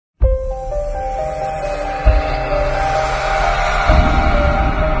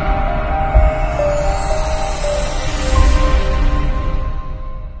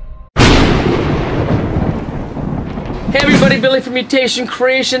mutation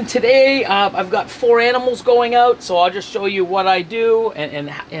creation today. I've got 4 animals going out, so I'll just show you what I do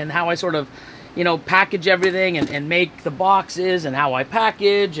and how I sort of, you know, package everything and make the boxes and how I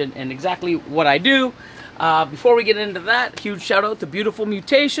package and exactly what I do. Before we get into that, huge shout out to Beautiful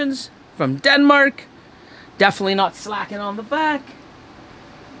Mutations from Denmark. Definitely not slacking on the back.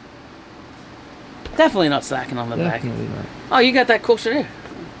 Definitely not slacking on the back. Not. Oh, you got that closer here.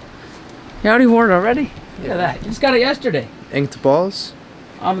 You already wore it already? Look at that. Just got it yesterday. Inked balls?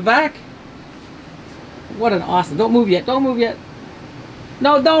 On the back? What an awesome. Don't move yet. Don't move yet.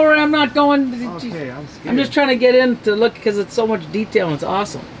 No, don't worry. I'm not going. Okay, I'm scared. I'm just trying to get in to look because it's so much detail and it's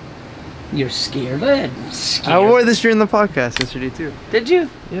awesome. You're scared. I wore this during the podcast yesterday too. Did you?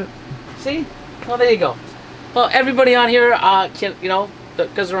 Yep. See? Well, there you go. Well, everybody on here can, you know,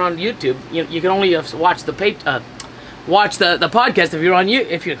 because they're on YouTube, you can only watch the podcast if you're on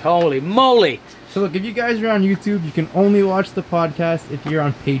holy moly. So look, if you guys are on YouTube, you can only watch the podcast if you're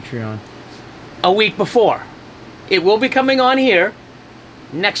on Patreon. A week before. It will be coming on here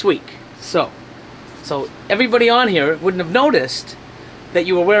next week. So everybody on here wouldn't have noticed that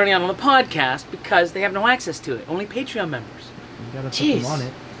you were wearing it on the podcast because they have no access to it. Only Patreon members. You gotta put them on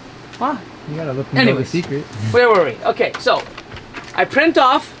it. What? You gotta let them know the secret. Where were we? Okay, so I print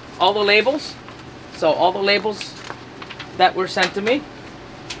off all the labels. So all the labels that were sent to me.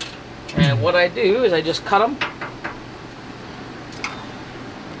 And what I do is I just cut them.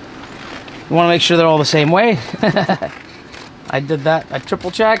 You want to make sure they're all the same way. I did that. I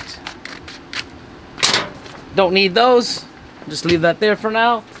triple checked. Don't need those. Just leave that there for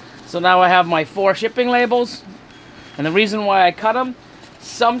now. So now I have my 4 shipping labels. And the reason why I cut them,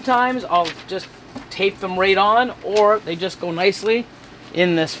 sometimes I'll just tape them right on, or they just go nicely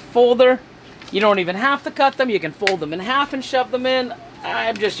in this folder. You don't even have to cut them. You can fold them in half and shove them in.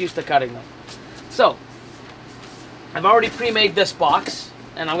 I'm just used to cutting them. So, I've already pre-made this box,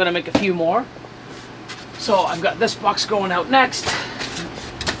 and I'm going to make a few more. So, I've got this box going out next.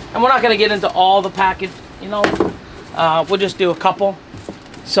 And we're not going to get into all the package, you know. We'll just do a couple.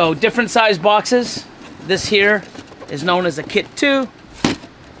 So, different size boxes. This here is known as a kit 2.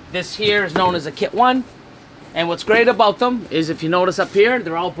 This here is known as a kit 1. And what's great about them is if you notice up here,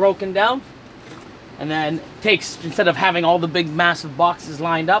 they're all broken down. And then instead of having all the big massive boxes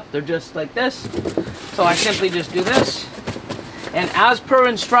lined up, they're just like this. So I simply just do this. And as per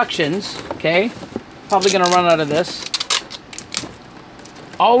instructions, okay, probably gonna run out of this.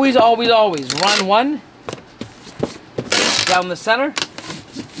 Always, always, always run 1 down the center.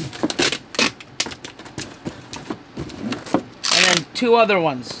 And then 2 other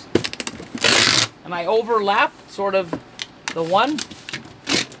ones. And I overlap sort of the 1.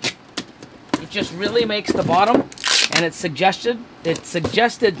 It just really makes the bottom, and it's suggested to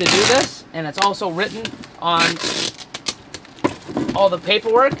do this, and it's also written on all the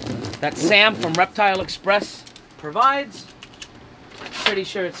paperwork that Sam from Reptile Express provides. Pretty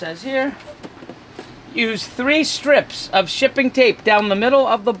sure it says here, use 3 strips of shipping tape down the middle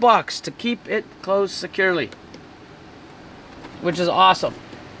of the box to keep it closed securely, which is awesome.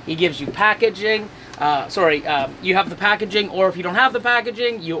 He gives you packaging. You have the packaging, or if you don't have the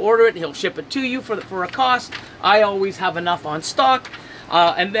packaging, you order it, he'll ship it to you for a cost. I always have enough on stock.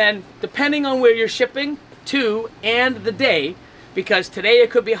 And then, depending on where you're shipping to and the day, because today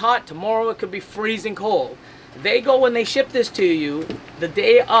it could be hot, tomorrow it could be freezing cold. They go and they ship this to you the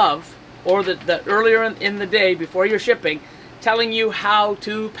day of, or the earlier in the day before you're shipping, telling you how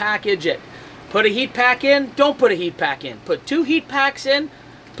to package it. Put a heat pack in, don't put a heat pack in. Put 2 heat packs in,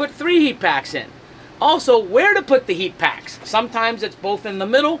 put 3 heat packs in. Also, where to put the heat packs. Sometimes it's both in the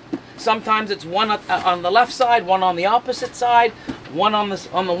middle. Sometimes it's one on the left side, one on the opposite side, one on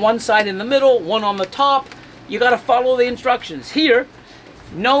the one side in the middle, one on the top. You got to follow the instructions. Here,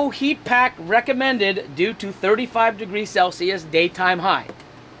 no heat pack recommended due to 35 degrees Celsius daytime high.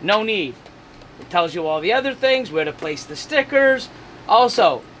 No need. It tells you all the other things, where to place the stickers.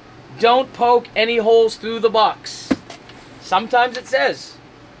 Also, don't poke any holes through the box. Sometimes it says,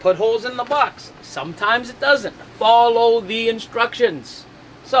 put holes in the box. Sometimes it doesn't. Follow the instructions.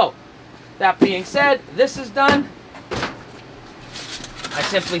 So, that being said, this is done. I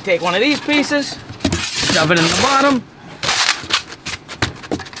simply take one of these pieces, shove it in the bottom.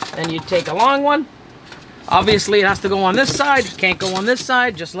 Then you take a long one. Obviously, it has to go on this side. It can't go on this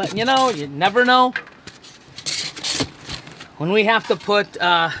side. Just letting you know. You never know. When we have to put,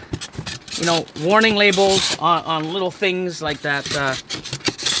 you know, warning labels on little things like that,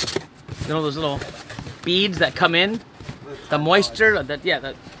 you know, those little beads that come in, the moisture,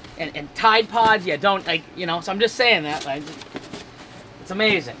 and Tide Pods, yeah, don't, like, you know, so I'm just saying that, like, it's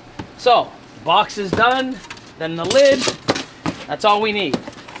amazing. So, box is done, then the lid, That's all we need.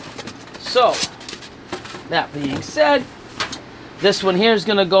 So, that being said, this one here is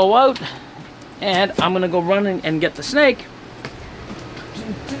going to go out, and I'm going to go run and get the snake.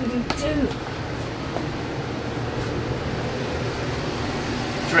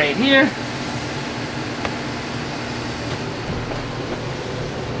 It's right here.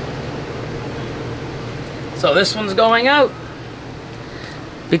 So this one's going out.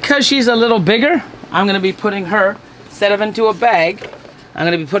 Because she's a little bigger, I'm going to be putting her, instead of into a bag, I'm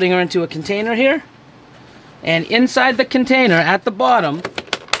going to be putting her into a container here. And inside the container, at the bottom,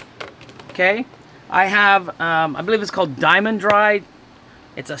 okay, I have, I believe it's called Diamond Dry.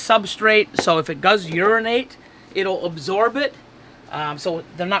 It's a substrate, so if it does urinate, it'll absorb it. So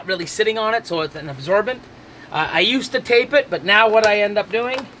they're not really sitting on it, so it's an absorbent. I used to tape it, but now what I end up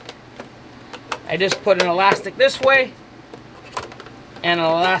doing, I just put an elastic this way and an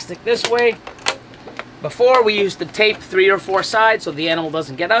elastic this way. Before, we used to tape 3 or 4 sides so the animal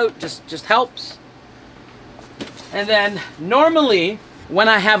doesn't get out, just helps. And then normally when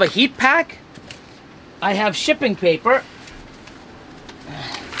I have a heat pack, I have shipping paper.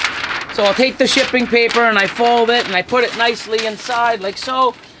 So I'll take the shipping paper and I fold it and I put it nicely inside like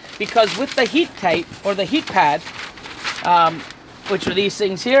so, because with the heat tape or the heat pad, which are these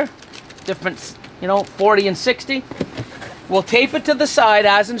things here, different, you know, 40 and 60, we'll tape it to the side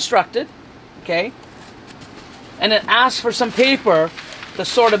as instructed, okay? And it asks for some paper to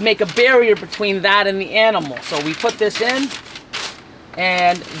sort of make a barrier between that and the animal. So we put this in,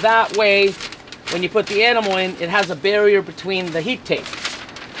 and that way, when you put the animal in, it has a barrier between the heat tape.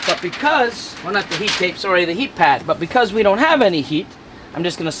 But because, well, not the heat tape, sorry, the heat pad, but because we don't have any heat, I'm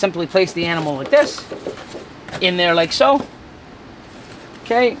just gonna simply place the animal like this, in there like so.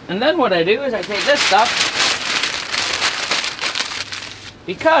 Okay, and then what I do is I take this stuff,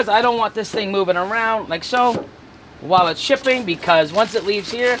 because I don't want this thing moving around like so while it's shipping, because once it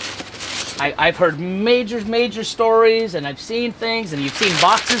leaves here, I've heard major stories, and I've seen things, and you've seen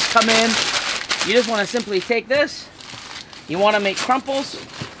boxes come in. You just want to simply take this, you want to make crumples,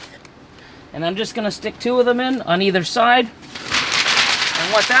 and I'm just going to stick 2 of them in on either side.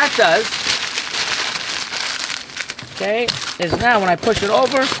 And what that does, okay, is now when I push it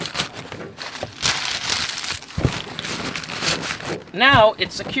over, now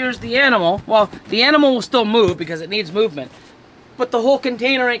it secures the animal. Well, the animal will still move because it needs movement, but the whole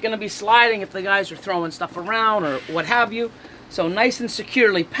container ain't going to be sliding if the guys are throwing stuff around or what have you. So nice and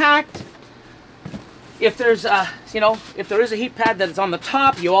securely packed. If there's if there is a heat pad that is on the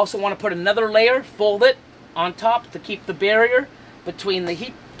top, you also want to put another layer, fold it on top to keep the barrier between the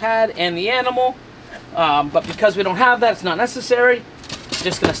heat pad and the animal. But because we don't have that, it's not necessary.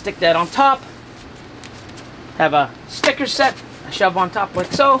 Just going to stick that on top. Have a sticker set, I shove on top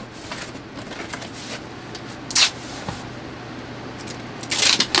like so.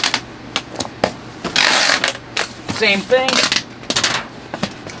 Same thing.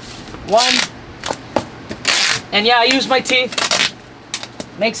 1. And yeah, I use my teeth.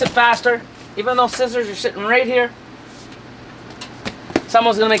 Makes it faster. Even though scissors are sitting right here.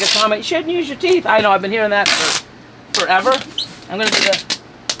 Someone's going to make a comment, you shouldn't use your teeth. I know, I've been hearing that for forever. I'm going to do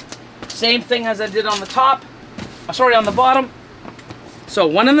the same thing as I did on the top. Sorry, on the bottom. So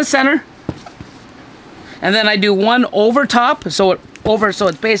 1 in the center. And then I do 1 over top. So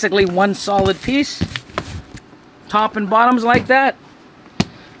it's basically 1 solid piece. Top and bottoms like that.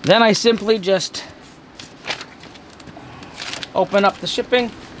 Then I simply just open up the shipping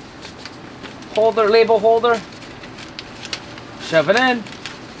holder, label holder, shove it in.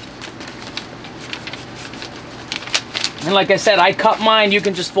 And like I said, I cut mine. You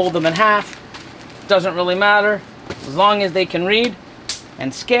can just fold them in half. Doesn't really matter, as long as they can read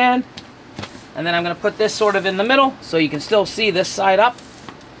and scan. And then I'm going to put this sort of in the middle so you can still see this side up.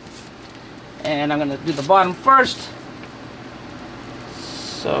 And I'm going to do the bottom first.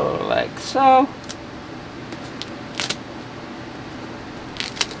 So like so.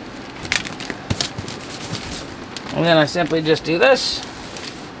 And then I simply just do this.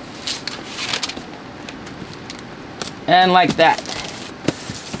 And like that.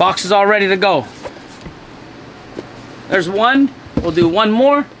 Box is all ready to go. There's 1. We'll do 1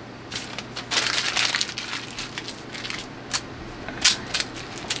 more.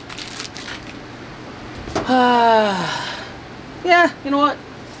 Yeah, you know what?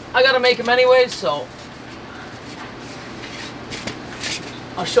 I gotta make them anyways, so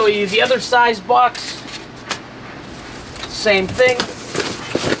I'll show you the other size box. Same thing.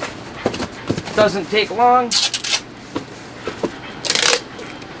 Doesn't take long.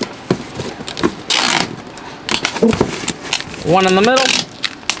 One in the middle.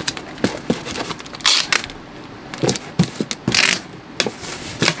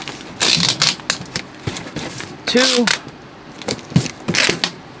 2,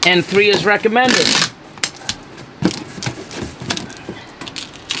 and 3 is recommended.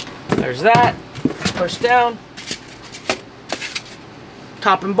 There's that. Push down.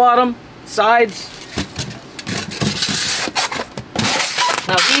 Top and bottom, sides.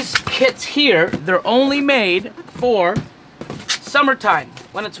 Now these kits here, they're only made for summertime,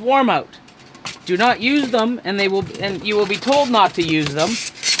 when it's warm out. Do not use them, and you will be told not to use them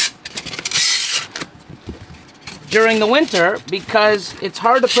during the winter, because it's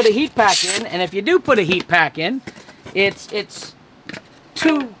hard to put a heat pack in, and if you do put a heat pack in, it's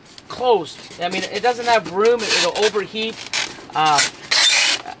too closed. I mean, it doesn't have room, it'll overheat.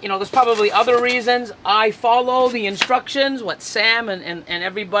 You know, there's probably other reasons. I follow the instructions, what Sam and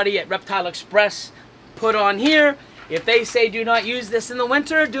everybody at Reptile Express put on here. If they say do not use this in the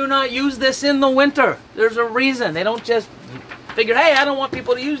winter, do not use this in the winter. There's a reason. They don't just figure, hey, I don't want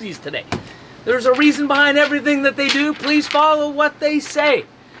people to use these today. There's a reason behind everything that they do. Please follow what they say.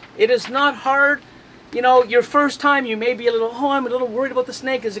 It is not hard. You know, your first time you may be a little, oh, I'm a little worried about the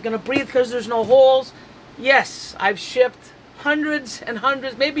snake. Is it going to breathe because there's no holes? Yes, I've shipped hundreds and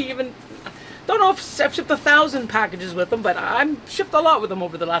hundreds, maybe even, don't know if I've shipped 1,000 packages with them, but I'm shipped a lot with them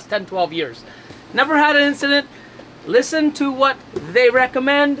over the last 10, 12 years. Never had an incident. Listen to what they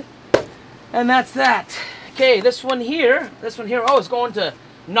recommend, and that's that. Okay, this one here, oh, it's going to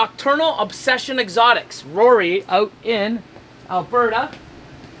Nocturnal Obsession Exotics. Rory out in Alberta.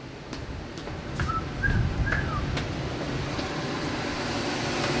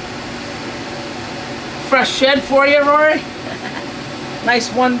 Fresh shed for you, Rory.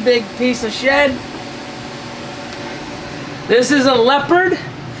 Nice one big piece of shed. This is a leopard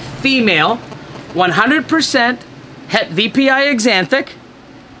female, 100% het VPI axanthic,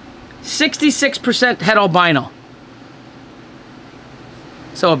 66% het albino.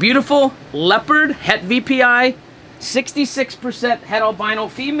 So a beautiful leopard het VPI, 66% het albino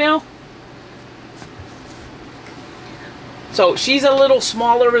female. So she's a little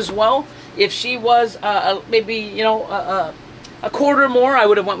smaller as well. If she was maybe, you know, a quarter more, I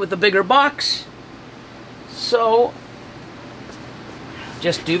would have went with the bigger box. So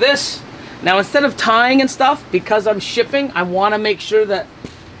just do this. Now instead of tying and stuff, because I'm shipping, I want to make sure that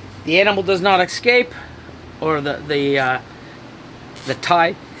the animal does not escape, or the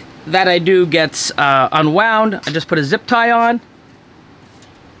tie that I do gets unwound. I just put a zip tie on.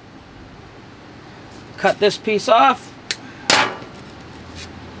 Cut this piece off.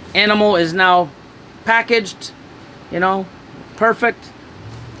 Animal is now packaged, you know, perfect.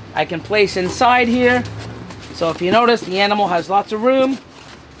 I can place inside here. So if you notice, the animal has lots of room,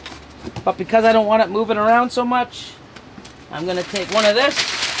 but because I don't want it moving around so much, I'm gonna take one of these,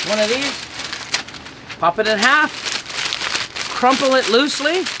 pop it in half, crumple it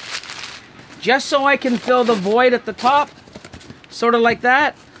loosely, just so I can fill the void at the top, sort of like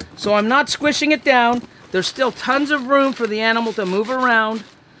that. So I'm not squishing it down. There's still tons of room for the animal to move around.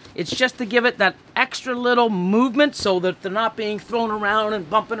 It's just to give it that extra little movement so that they're not being thrown around and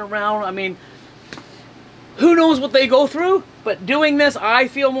bumping around. I mean, who knows what they go through? But doing this, I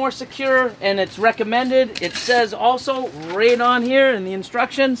feel more secure, and it's recommended. It says also right on here in the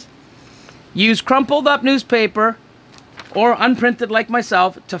instructions, use crumpled up newspaper or unprinted like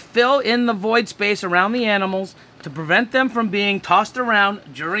myself to fill in the void space around the animals to prevent them from being tossed around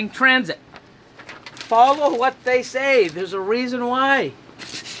during transit. Follow what they say. There's a reason why.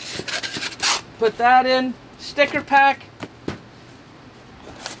 Put that in. Sticker pack.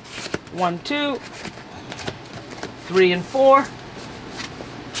 1, 2, 3, and 4.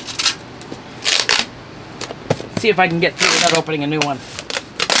 See if I can get through without opening a new one.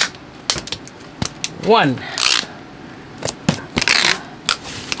 1,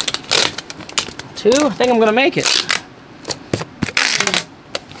 2. I think I'm gonna make it.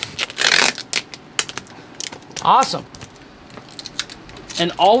 Awesome.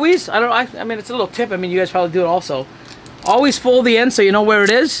 And always, I mean, it's a little tip. I mean, you guys probably do it also. Always fold the end so you know where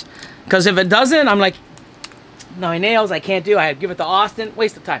it is. Because if it doesn't, I'm like, no, my nails, I can't do. I give it to Austin.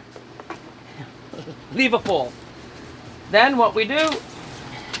 Waste of time. Leave a fold. Then what we do,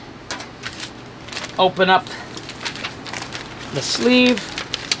 open up the sleeve.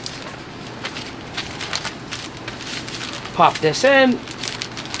 Pop this in.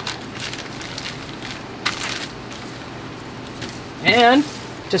 And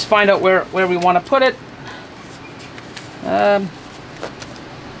just find out where we want to put it. Yeah,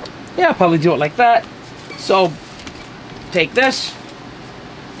 I'll probably do it like that. So take this.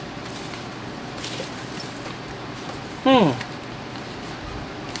 It's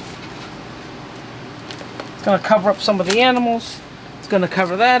gonna cover up some of the animals. It's gonna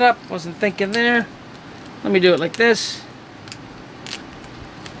cover that up. Wasn't thinking there. Let me do it like this.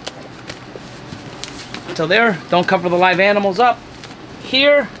 Until there. Don't cover the live animals up.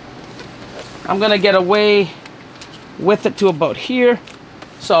 Here, I'm gonna get away with it to about here.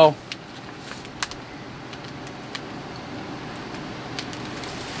 So,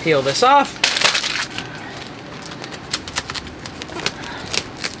 peel this off.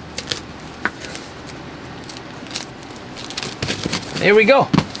 There we go.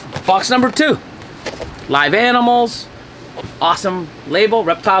 Box number 2. Live animals. Awesome label,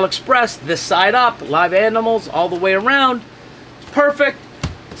 Reptile Express. This side up, live animals all the way around. Perfect.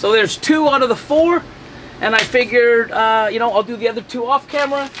 So there's 2 out of the 4. And I figured, you know, I'll do the other 2 off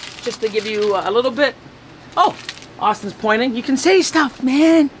camera just to give you a little bit. Oh, Austin's pointing. You can say stuff,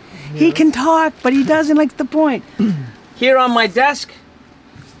 man. Yeah. He can talk, but he doesn't like to point. Here on my desk,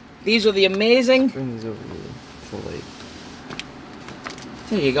 these are the amazing. Bring these over here. It's late.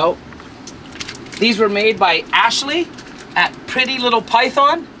 There you go. These were made by Ashley at Pretty Little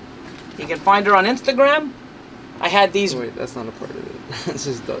Python. You can find her on Instagram. I had these. Wait, that's not a part of it. This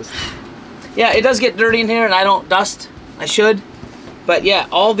is dust. Yeah, it does get dirty in here, and I don't dust. I should. But yeah,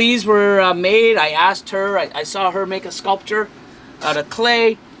 all these were made. I asked her. I saw her make a sculpture out of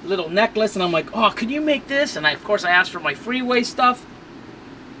clay, little necklace, and I'm like, oh, could you make this? And of course, I asked for my freeway stuff.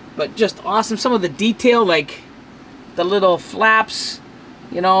 But just awesome. Some of the detail, like the little flaps,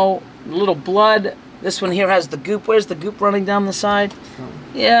 you know, little blood. This one here has the goop. Where's the goop running down the side?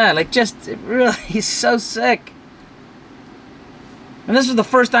 Yeah, like just, it really, he's so sick. And this is the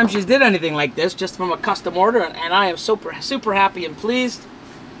first time she's did anything like this, just from a custom order, and I am super happy and pleased.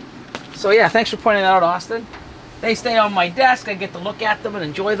 So yeah, thanks for pointing that out, Austin. They stay on my desk. I get to look at them and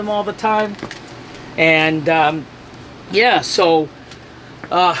enjoy them all the time. And yeah, so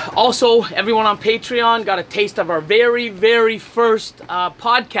also everyone on Patreon got a taste of our very first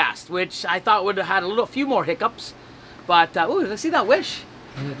podcast, which I thought would have had a few more hiccups. But ooh, let's see that wish.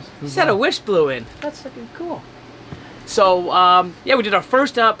 Yeah, said a wish blew in. That's fucking cool. So, yeah, we did our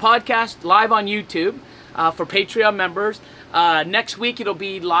first podcast live on YouTube for Patreon members. Next week it'll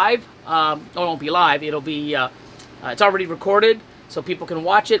be live. Oh, it won't be live. It'll be, it's already recorded, so people can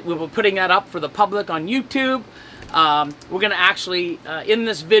watch it. We'll be putting that up for the public on YouTube. We're going to actually, in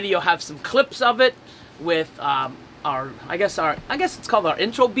this video, have some clips of it with I guess it's called our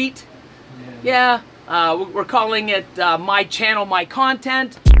intro beat. Yeah, we're calling it My Channel, My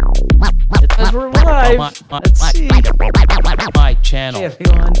Content. Because we're live. Let's see. My channel. Hey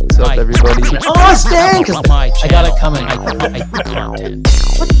everyone. What's up, everybody? Austin! I got it coming. Content.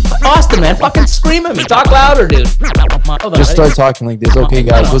 Austin, man, fucking scream at me. Talk louder, dude. Just start talking like this. Okay,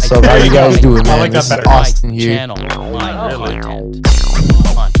 guys, what's up? How you guys doing, man? Like this is Austin here. Channel. Content.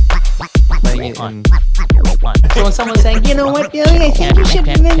 Playing it in... So when someone's saying, you know what, Billy, I think you should...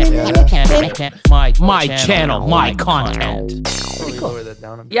 My channel, my content.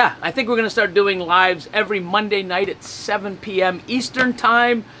 Yeah, I think we're going to start doing lives every Monday night at 7 p.m. Eastern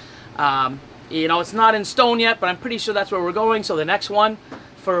Time. You know, it's not in stone yet, but I'm pretty sure that's where we're going. So the next one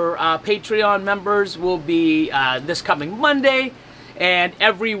for Patreon members will be this coming Monday. And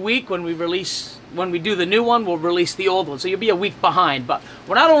every week when we do the new one, we'll release the old one. So you'll be a week behind. But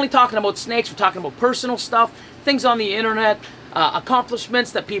we're not only talking about snakes, we're talking about personal stuff, things on the internet,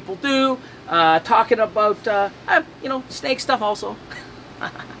 accomplishments that people do, talking about, you know, snake stuff also.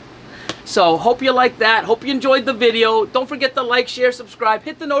 So hope you like that. Hope you enjoyed the video. Don't forget to like, share, subscribe,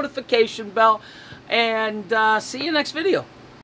 hit the notification bell, and see you next video.